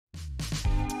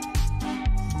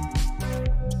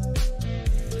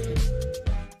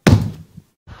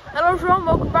everyone,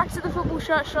 welcome back to the Football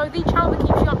Shirt Show, the channel that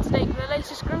keeps you up to date with the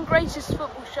latest and greatest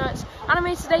football shirts. And I'm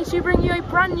here today to bring you a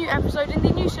brand new episode in the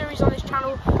new series on this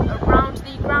channel, Around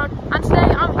the Ground. And today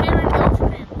I'm here in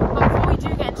Ilfracombe. But before we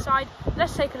do get inside,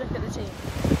 let's take a look at the team.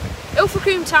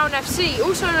 Ilfracombe Town FC,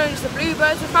 also known as the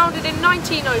Bluebirds, were founded in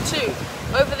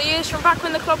 1902. Over the years, from back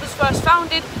when the club was first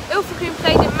founded, Ilfracombe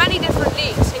played in many different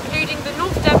leagues, including the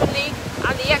North Devon League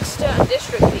and the Exeter and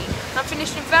District League, and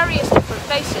finished in various different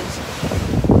places.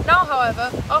 Now,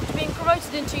 however, after being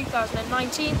promoted in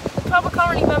 2019, the club are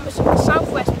currently members of the South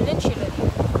West Peninsula League.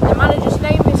 Their manager's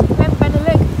name is Clem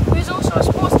Benelick, who is also a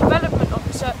sports development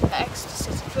officer at Exeter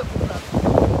City Football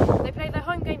Club. They play their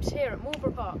home games here at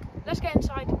Marlborough Park. Let's get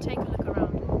inside and take a look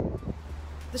around.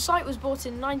 The site was bought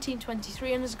in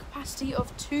 1923 and has a capacity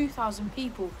of 2,000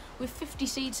 people, with 50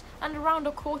 seats and around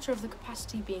a quarter of the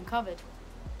capacity being covered.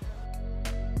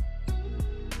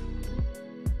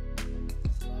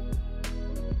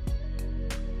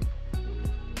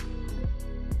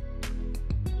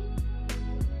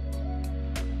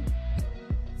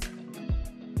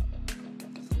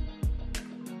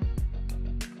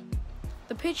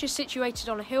 The pitch is situated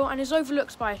on a hill and is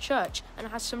overlooked by a church and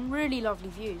has some really lovely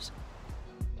views.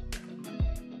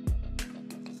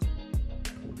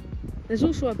 There's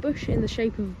also a bush in the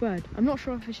shape of a bird. I'm not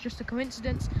sure if it's just a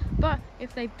coincidence, but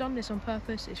if they've done this on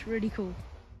purpose, it's really cool.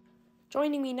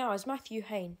 Joining me now is Matthew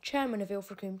Hayne, chairman of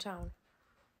Ilfracombe Town.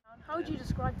 How would you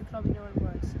describe the club in your own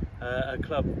words? A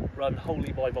club run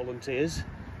wholly by volunteers.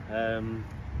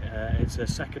 It's a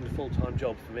second full-time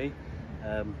job for me.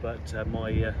 But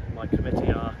my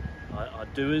committee are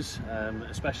doers,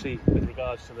 especially with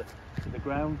regards to the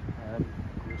ground.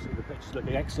 You'll see the pitch is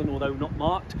looking excellent, although not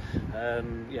marked.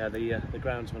 The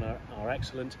groundsmen are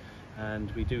excellent,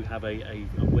 and we do have a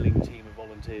willing team of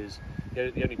volunteers.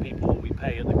 The only people that we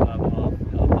pay at the club are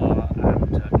bar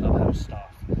and clubhouse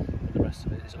staff, but the rest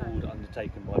of it is all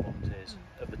undertaken by volunteers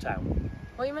of the town.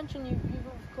 Well, you mentioned you've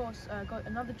of course got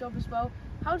another job as well.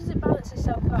 How does it balance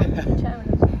itself out as the chairman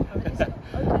of the club? Is it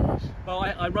okay? Well,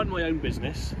 I run my own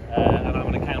business and I'm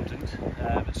an accountant,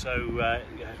 so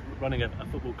running a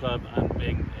football club and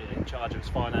being in charge of its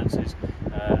finances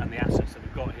and the assets that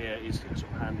we've got here is sort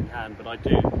of hand in hand, but I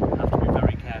do have to be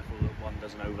very careful that one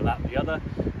doesn't overlap the other.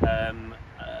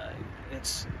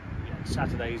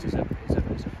 Saturdays is a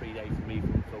free day for me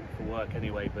for work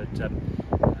anyway, but the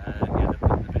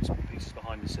bits and pieces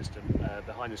behind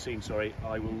the scenes,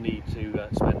 I will need to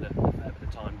spend a fair bit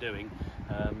of time doing.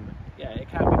 It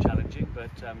can be challenging,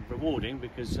 but rewarding,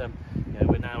 because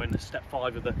we're now in step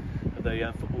 5 of the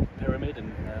football pyramid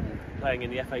and playing in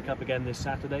the FA Cup again this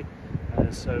Saturday.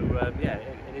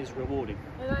 It is rewarding.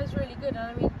 Well, that is really good. And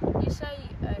I mean, you say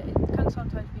it can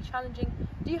sometimes be challenging.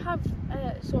 Do you have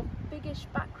a sort of biggish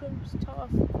backroom staff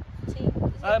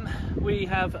team? We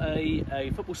have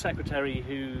a football secretary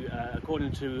who,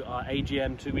 according to our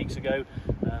AGM 2 weeks ago,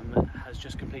 has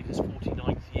just completed his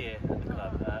 49th year at the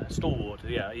club. A stalwart.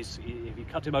 If you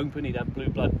cut him open, he'd have blue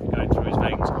blood going through his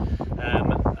veins.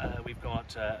 We've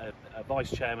got a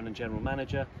vice chairman and general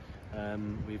manager.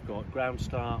 We've got ground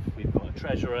staff, we've got a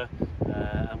treasurer,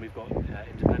 and we've got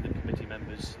independent committee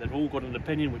members. They've all got an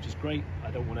opinion, which is great.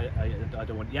 I don't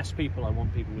want yes people. I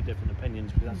want people with different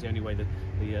opinions, because that's the only way that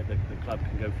the club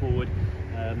can go forward.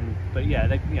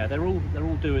 They're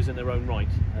all doers in their own right.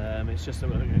 It's just that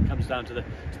when it comes down to the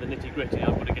nitty gritty,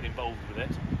 I've got to get involved with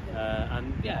it,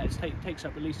 it takes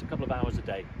up at least a couple of hours a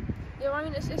day. Yeah, I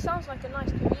mean, it sounds like a nice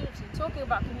community. Talking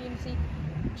about community,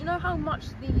 do you know how much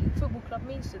the football club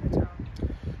means to the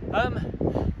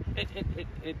town?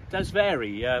 It does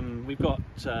vary. We've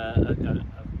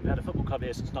had a football club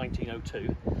here since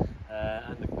 1902,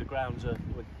 and the grounds were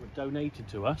donated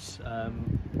to us,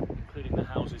 including the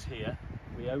houses here.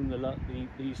 We own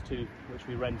these two, which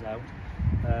we rent out.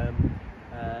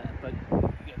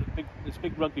 There's a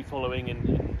big rugby following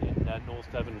in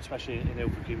North Devon, especially in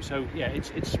Ilfracombe. So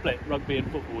it's split, rugby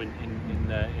and football in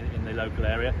the local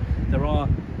area. There are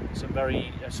some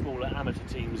very smaller amateur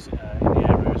teams in the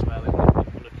area as well, in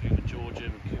Ilfracombe and Georgia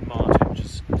and Coombe Martin, which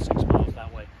is 6 miles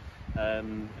that way.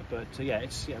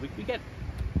 We get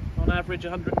on average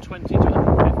 120 to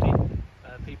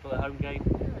 150 people at home game,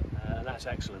 and that's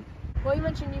excellent. Well, you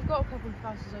mentioned you've got a couple of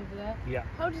houses over there. Yeah.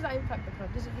 How does that impact the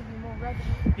club? Does it give you more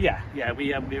revenue?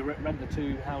 We rent the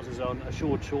 2 houses on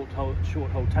assured short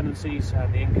hold tenancies,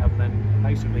 and the income then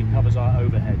basically covers our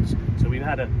overheads. So we've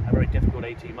had a very difficult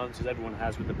 18 months, as everyone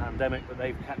has, with the pandemic, but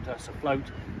they've kept us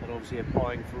afloat, and obviously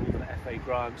applying for all the FA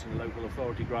grants and the local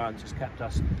authority grants has kept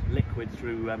us liquid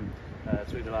through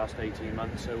through the last 18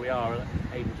 months, so we are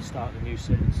able to start the new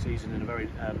season in a very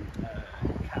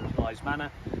capitalised manner.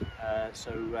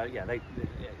 Yeah,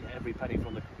 every penny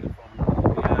from the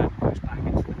goes back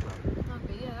into the club.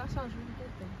 Okay, yeah, that sounds really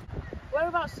good then.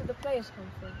 Whereabouts do the players come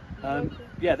from?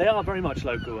 Yeah, they are very much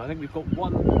local. I think we've got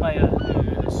one player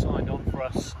who has signed on for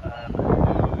us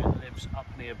who lives up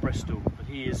near Bristol, but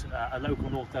he is a local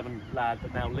North Devon lad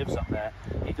that now lives up there.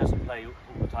 He doesn't play all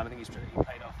the time. I think he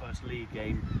played our first league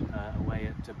game away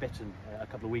at Bitton a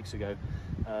couple of weeks ago.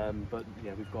 But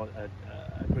yeah, we've got a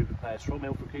group of players from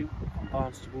Ilfracombe, from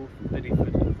Barnstable, from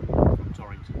Bideford, and from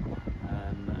Torrington.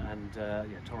 Yeah,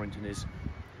 Torrington is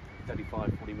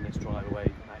 35-40 minutes drive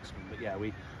away maximum. But yeah,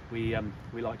 we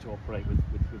like to operate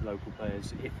with local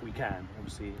players if we can.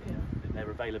 Obviously, their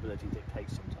availability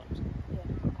dictates sometimes. Yeah.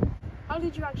 How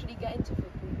did you actually get into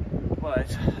football? Well,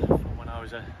 when I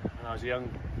was a young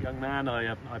man,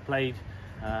 I played,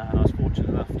 and I was fortunate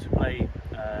enough to play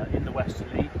in the Western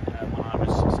League when I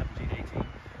was 17, 18,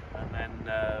 and then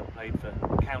played for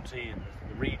the county and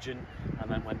the region, and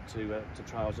then went to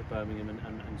trials at Birmingham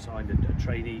and signed a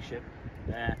traineeship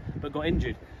there, but got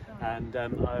injured, and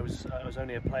I was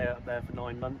only a player up there for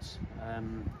 9 months,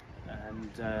 and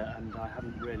I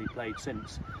haven't really played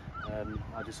since.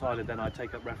 I decided then I'd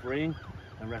take up refereeing,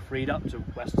 and refereed up to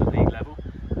Western League level.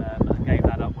 I gave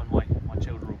that up when my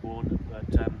children were born, but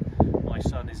my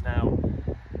son is now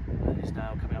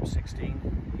coming up 16.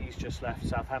 He's just left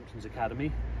Southampton's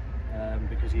academy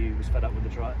because he was fed up with the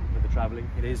travelling.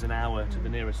 It is an hour to the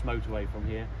nearest motorway from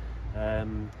here.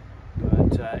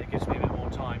 But it gives me a bit more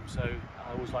time, so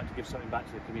I always like to give something back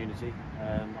to the community.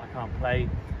 I can't play,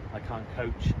 I can't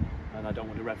coach, and I don't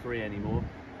want to referee anymore.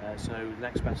 So the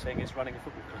next best thing is running a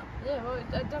football club. Yeah, well,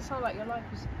 it does sound like your life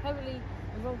is heavily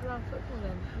revolved around football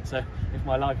then. So if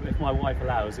my wife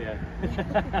allows, yeah.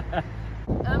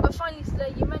 But finally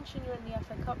today, you mentioned you're in the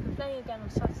FA Cup. You're playing again on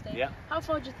Saturday. Yeah. How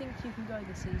far do you think you can go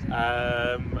this season?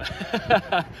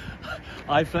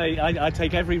 I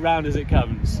take every round as it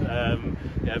comes. Being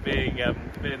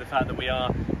the fact that we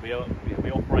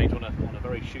operate on a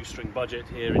very shoestring budget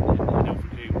here in Ilfracombe.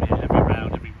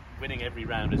 Winning every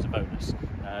round is a bonus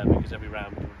because every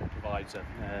round provides a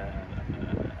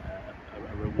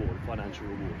reward, a financial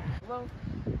reward. Well,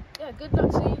 yeah, good luck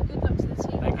to you, good luck to the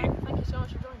team. Thank you. Thank you so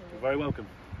much for joining me. You're very welcome.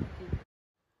 Thank you.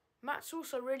 Matt's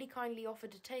also really kindly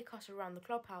offered to take us around the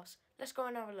clubhouse. Let's go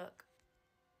and have a look.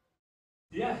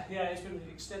 Yeah, it's been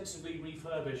extensively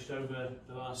refurbished over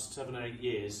the last 7 or 8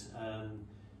 years.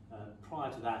 Prior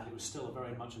to that, it was still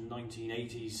very much a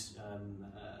 1980s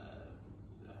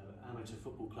amateur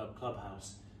football club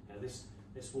clubhouse.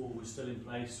 This wall was still in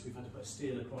place. We've had to put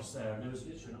steel across there, and there was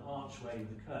literally an archway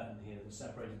with a curtain here that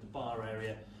separated the bar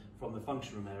area from the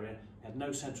function room area. We had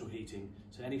no central heating,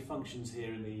 so any functions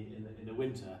here in the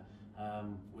winter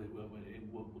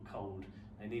were cold.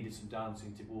 They needed some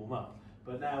dancing to warm up.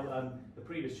 But now the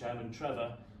previous chairman,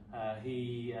 Trevor,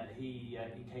 he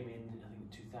came in I think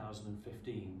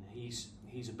 2015. He's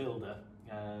a builder,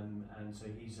 and so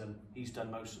he's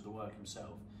done most of the work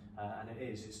himself. And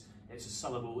it's a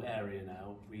sellable area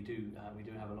now. We do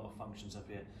have a lot of functions up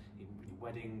here,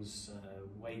 weddings,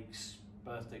 wakes,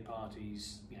 birthday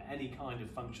parties, any kind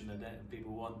of function that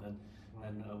people want, then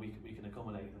we can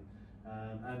accommodate them.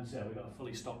 And so we've got a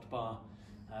fully stocked bar.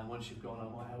 Once you've gone, I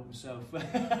might help myself.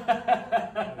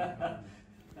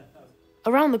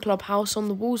 Around the clubhouse, on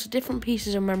the walls are different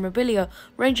pieces of memorabilia,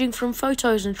 ranging from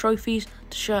photos and trophies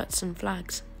to shirts and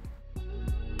flags.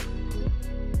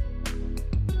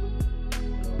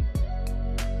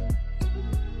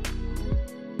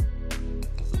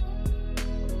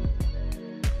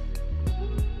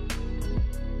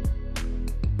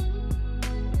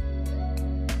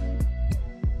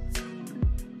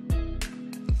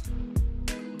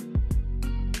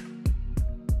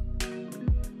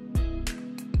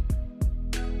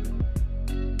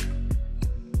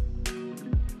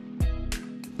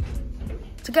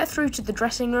 To get through to the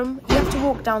dressing room, you have to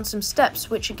walk down some steps,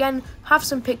 which again have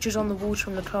some pictures on the walls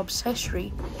from the club's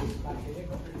history.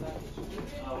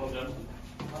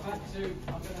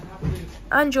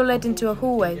 And you're led into a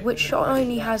hallway, which not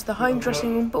only has the home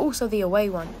dressing room, but also the away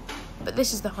one. But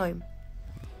this is the home.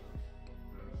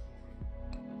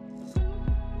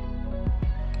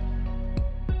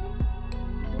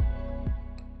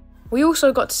 We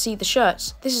also got to see the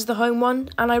shirts. This is the home one,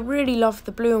 and I really love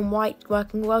the blue and white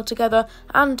working well together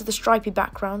and the stripy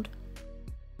background.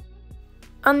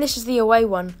 And this is the away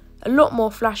one, a lot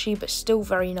more flashy but still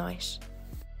very nice.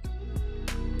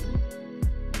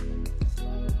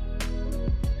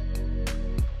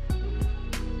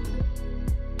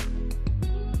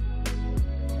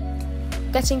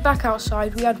 Getting back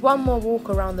outside, we had one more walk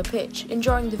around the pitch,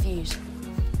 enjoying the views.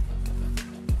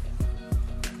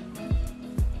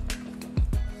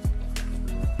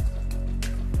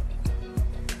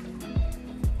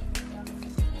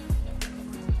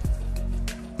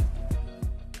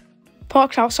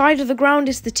 Parked outside of the ground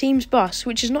is the team's bus,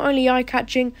 which is not only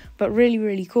eye-catching, but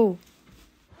really cool.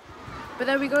 But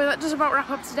there we go, that does about wrap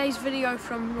up today's video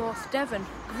from North Devon.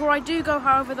 Before I do go,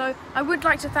 however, though, I would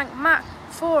like to thank Matt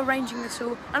for arranging this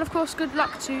all, and of course good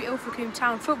luck to Ilfracombe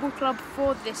Town Football Club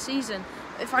for this season.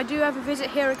 If I do ever visit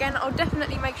here again, I'll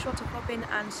definitely make sure to pop in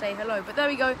and say hello. But there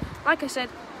we go, like I said,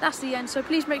 that's the end, so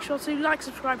please make sure to like,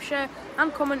 subscribe, share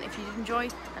and comment if you did enjoy,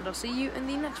 and I'll see you in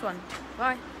the next one.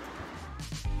 Bye.